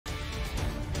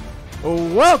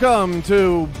Welcome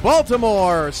to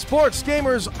Baltimore Sports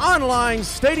Gamers Online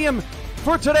Stadium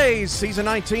for today's Season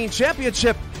 19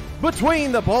 championship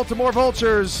between the Baltimore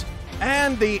Vultures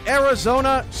and the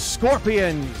Arizona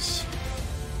Scorpions.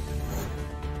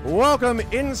 Welcome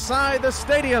inside the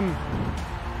stadium,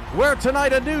 where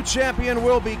tonight a new champion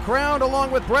will be crowned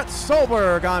along with Brett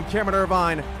Solberg. I'm Cameron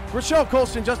Irvine. Rochelle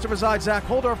Colston, Justin Reside, Zach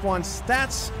Holdorf on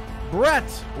stats.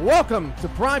 Brett, welcome to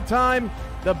primetime,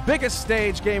 the biggest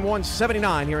stage, game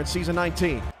 179 here in Season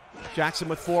 19. Jackson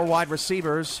with four wide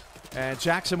receivers, and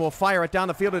Jackson will fire it down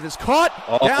the field. It is caught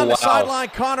down the sideline.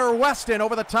 Connor Weston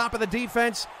over the top of the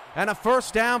defense, and a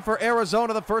first down for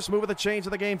Arizona, the first move of the change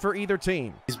of the game for either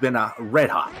team. He's been red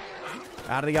hot.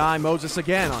 Out of the eye, Moses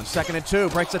again on 2nd and 2,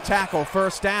 breaks a tackle,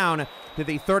 first down to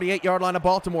the 38-yard line of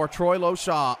Baltimore. Troy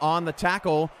Loshaw on the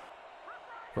tackle.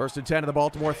 1st and 10 of the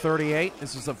Baltimore 38.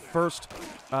 This is the first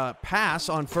pass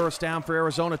on first down for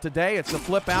Arizona today. It's the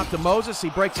flip out to Moses. He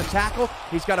breaks a tackle.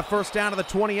 He's got a first down to the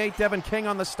 28. Devin King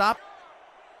on the stop.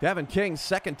 Devin King's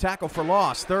second tackle for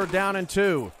loss. 3rd down and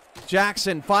 2.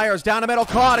 Jackson fires down the middle,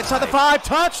 caught inside the 5.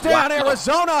 Touchdown, wow.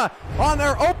 Arizona on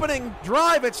their opening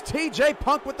drive. It's TJ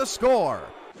Punk with the score.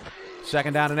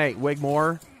 2nd down and 8.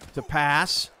 Wigmore to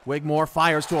pass. Wigmore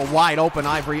fires to a wide open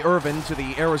Ivory Irvin to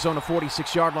the Arizona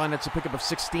 46-yard line. That's a pickup of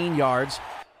 16 yards.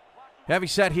 Heavy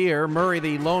set here. Murray,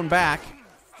 the lone back,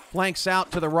 flanks out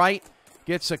to the right,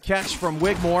 gets a catch from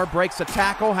Wigmore, breaks a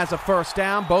tackle, has a first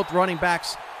down. Both running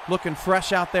backs looking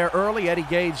fresh out there early. Eddie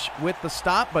Gage with the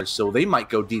stop, but so they might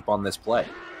go deep on this play.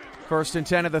 1st and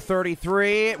 10 of the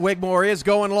 33. Wigmore is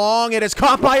going long. It is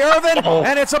caught by Irvin,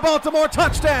 and it's a Baltimore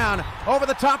touchdown over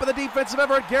the top of the defensive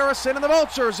Everett Garrison, and the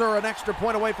Vultures are an extra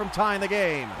point away from tying the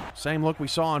game. Same look we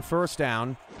saw on first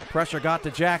down. Pressure got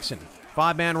to Jackson.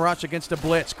 5-man rush against a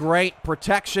blitz. Great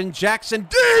protection. Jackson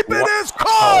deep. It is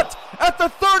caught at the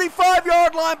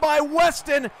 35-yard line by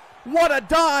Weston. What a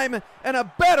dime and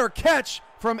a better catch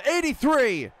from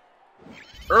 83.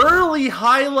 Early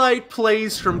highlight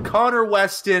plays from Connor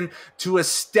Weston to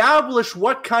establish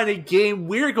what kind of game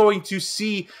we're going to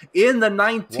see in the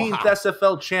 19th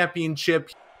SFL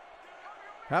championship.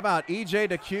 How about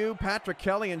EJ DeQ, Patrick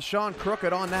Kelly, and Sean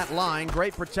Crooked on that line?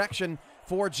 Great protection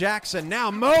for Jackson.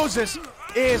 Now Moses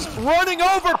is running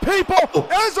over people,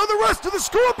 as are the rest of the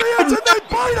Scorpions, and they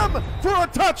bite him for a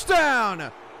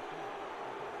touchdown.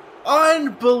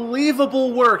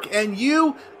 Unbelievable work, and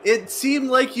it seemed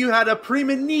like you had a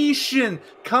premonition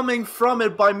coming from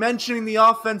it by mentioning the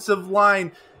offensive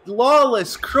line.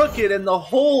 Lawless, Crooked, and the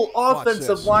whole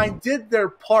offensive line did their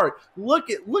part.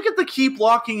 Look at the key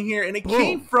blocking here, and it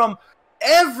came from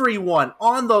everyone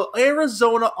on the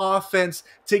Arizona offense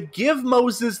to give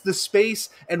Moses the space,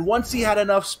 and once he had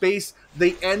enough space,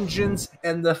 the engines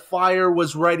and the fire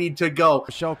was ready to go.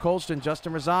 Rochelle Colston,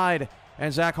 Justin Reside,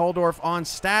 and Zach Holdorf on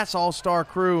stats, all-star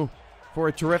crew for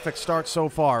a terrific start so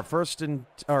far.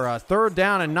 3rd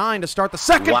down and 9 to start the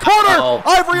second quarter.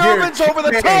 Ivory Irvin's over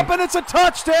the top, and it's a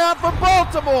touchdown for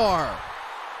Baltimore.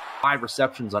 5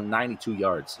 receptions on 92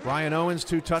 yards. Ryan Owens,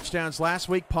 2 touchdowns last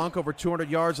week. Punk over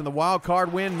 200 yards in the wild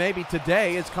card win. Maybe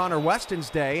today is Connor Weston's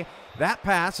day. That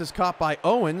pass is caught by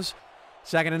Owens.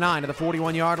 2nd and 9 to the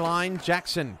 41-yard line.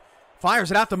 Jackson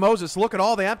fires it out to Moses. Look at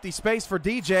all the empty space for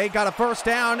DJ. Got a first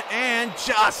down and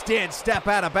just did step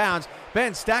out of bounds.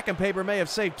 Ben Stackenpaper may have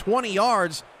saved 20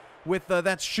 yards with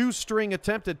that shoestring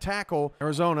attempted tackle.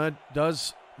 Arizona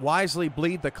does wisely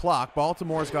bleed the clock.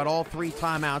 Baltimore's got all 3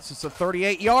 timeouts. It's a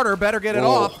 38-yarder. Better get it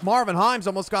off. Marvin Himes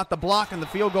almost got the block, and the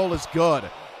field goal is good.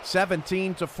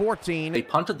 17-14. They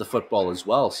punted the football as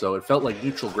well, so it felt like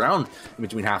neutral ground in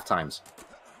between half times.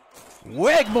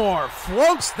 Wigmore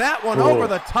floats that one over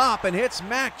the top and hits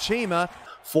Mac Chima.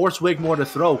 Force Wigmore to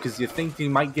throw because you think he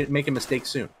might make a mistake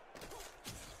soon.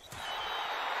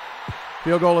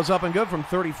 Field goal is up and good from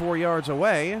 34 yards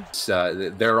away. It's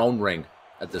their own ring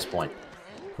at this point.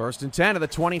 1st and 10 of the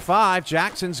 25.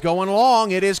 Jackson's going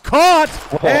long. It is caught.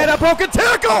 And a broken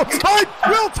tackle by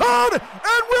Will Todd.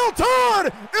 And Will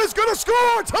Todd is going to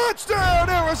score. Touchdown,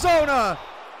 Arizona.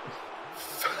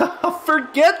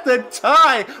 Forget the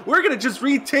tie. We're going to just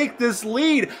retake this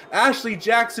lead. Ashley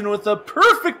Jackson with a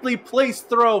perfectly placed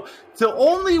throw to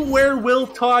only where Will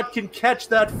Todd can catch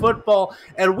that football.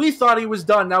 And we thought he was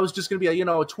done. That was just going to be a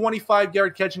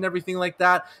 25-yard catch and everything like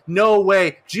that. No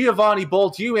way. Giovanni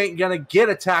Bolt, you ain't going to get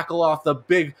a tackle off the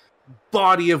big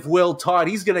body of Will Todd.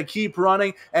 He's going to keep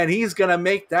running, and he's going to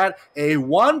make that a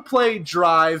one-play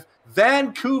drive.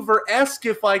 Vancouver-esque,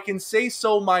 if I can say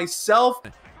so myself.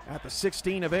 At the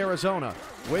 16 of Arizona,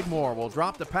 Wigmore will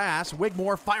drop the pass.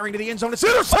 Wigmore firing to the end zone. It's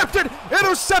intercepted!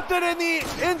 Intercepted in the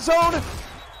end zone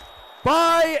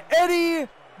by Eddie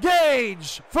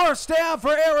Gage, first down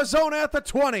for Arizona at the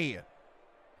 20.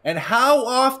 And how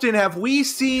often have we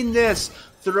seen this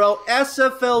throughout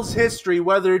SFL's history,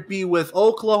 whether it be with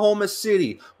Oklahoma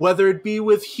City, whether it be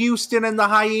with Houston and the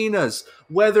Hyenas,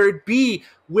 whether it be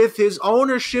with his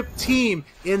ownership team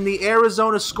in the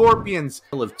Arizona Scorpions.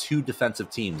 Of two defensive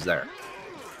teams there.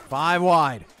 5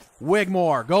 wide.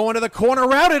 Wigmore going to the corner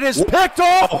route. It is picked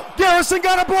off. Garrison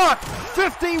got a block.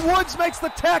 50 Woods makes the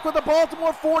tackle with the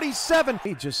Baltimore 47.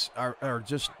 They just are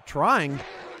just trying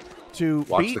to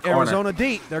beat Arizona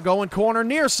deep. They're going corner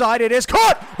near side. It is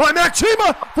caught by Mac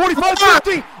Chima.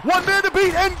 45-50. One man to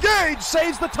beat. Engage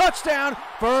saves the touchdown.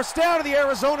 First down to the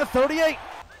Arizona 38.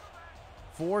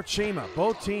 For Chima.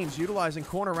 Both teams utilizing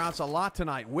corner routes a lot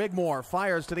tonight. Wigmore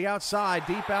fires to the outside.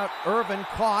 Deep out. Irvin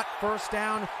caught. First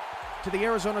down to the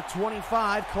Arizona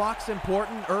 25. Clock's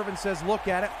important. Irvin says look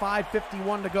at it.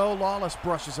 5:51 to go. Lawless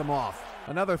brushes him off.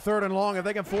 Another 3rd and long. If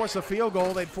they can force a field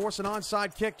goal, they'd force an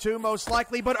onside kick too, most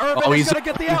likely. But Irvin is going to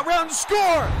get the out route and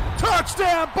score.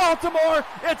 Touchdown, Baltimore.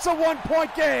 It's a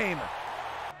 1-point game.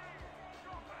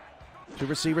 2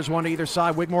 receivers, 1 to either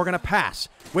side. Wigmore going to pass.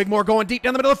 Wigmore going deep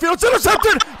down the middle of the field. It's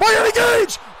intercepted by Eddie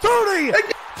Gage. 30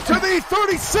 to the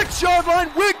 36-yard line.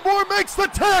 Wigmore makes the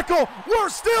tackle. We're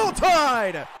still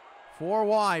tied. 4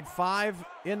 wide, 5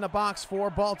 in the box for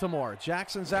Baltimore.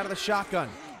 Jackson's out of the shotgun.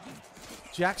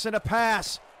 Jackson a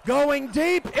pass. Going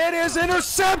deep. It is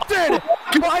intercepted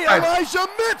by Elijah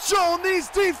Mitchell. These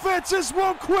defenses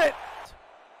won't quit.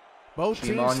 Both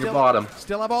teams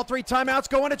still have all 3 timeouts.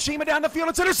 Going to Chima down the field.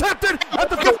 It's intercepted at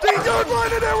the 15-yard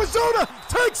line, and Arizona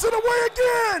takes it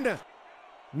away again.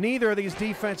 Neither of these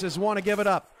defenses want to give it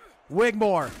up.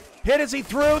 Wigmore hit as he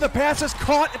threw. The pass is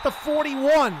caught at the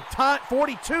 41.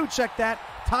 42, check that.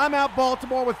 Timeout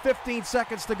Baltimore with 15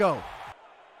 seconds to go.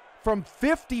 From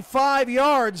 55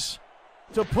 yards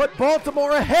to put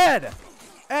Baltimore ahead.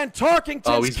 And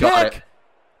Tarkington's kick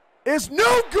is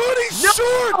no good. He's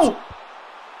short.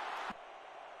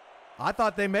 I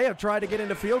thought they may have tried to get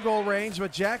into field goal range,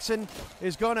 but Jackson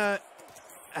is going to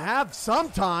have some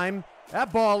time.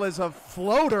 That ball is a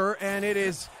floater, and it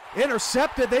is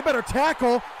intercepted. They better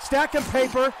tackle. Stacking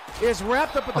paper is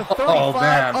wrapped up at the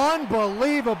 35.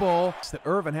 Unbelievable. That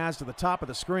Irvin has to the top of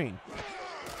the screen.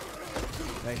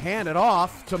 They hand it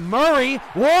off to Murray.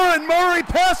 Warren Murray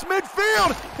past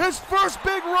midfield. His first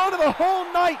big run of the whole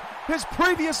night. His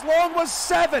previous long was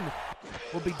 7.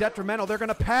 Will be detrimental. They're going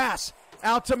to pass.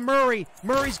 Out to Murray.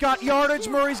 Murray's got yardage.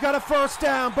 Murray's got a first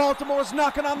down. Baltimore's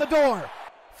knocking on the door.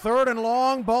 3rd and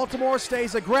long. Baltimore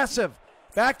stays aggressive.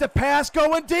 Back to pass.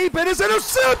 Going deep. It is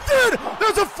intercepted.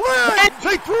 There's a flag.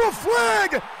 They threw a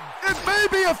flag. It may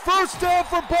be a first down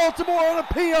for Baltimore on a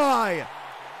PI.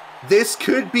 This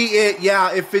could be it.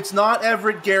 Yeah, if it's not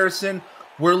Everett Garrison,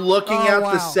 we're looking at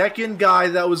the second guy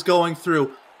that was going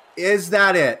through. Is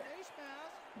that it?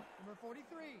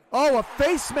 Oh, a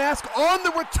face mask on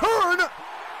the return.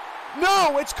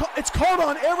 No, it's called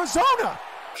on Arizona.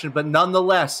 But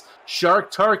nonetheless,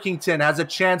 Shark Tarkington has a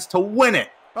chance to win it.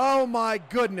 Oh, my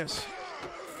goodness.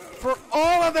 For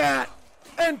all of that,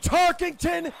 and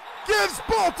Tarkington gives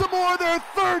Baltimore their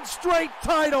 3rd straight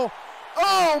title.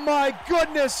 Oh, my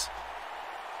goodness.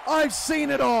 I've seen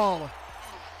it all.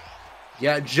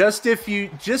 Yeah, just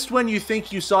when you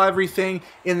think you saw everything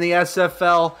in the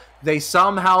SFL, they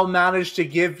somehow managed to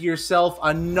give yourself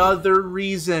another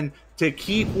reason to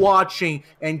keep watching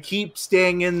and keep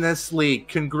staying in this league.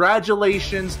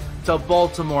 Congratulations to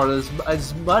Baltimore.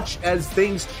 As much as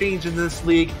things change in this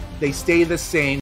league, they stay the same.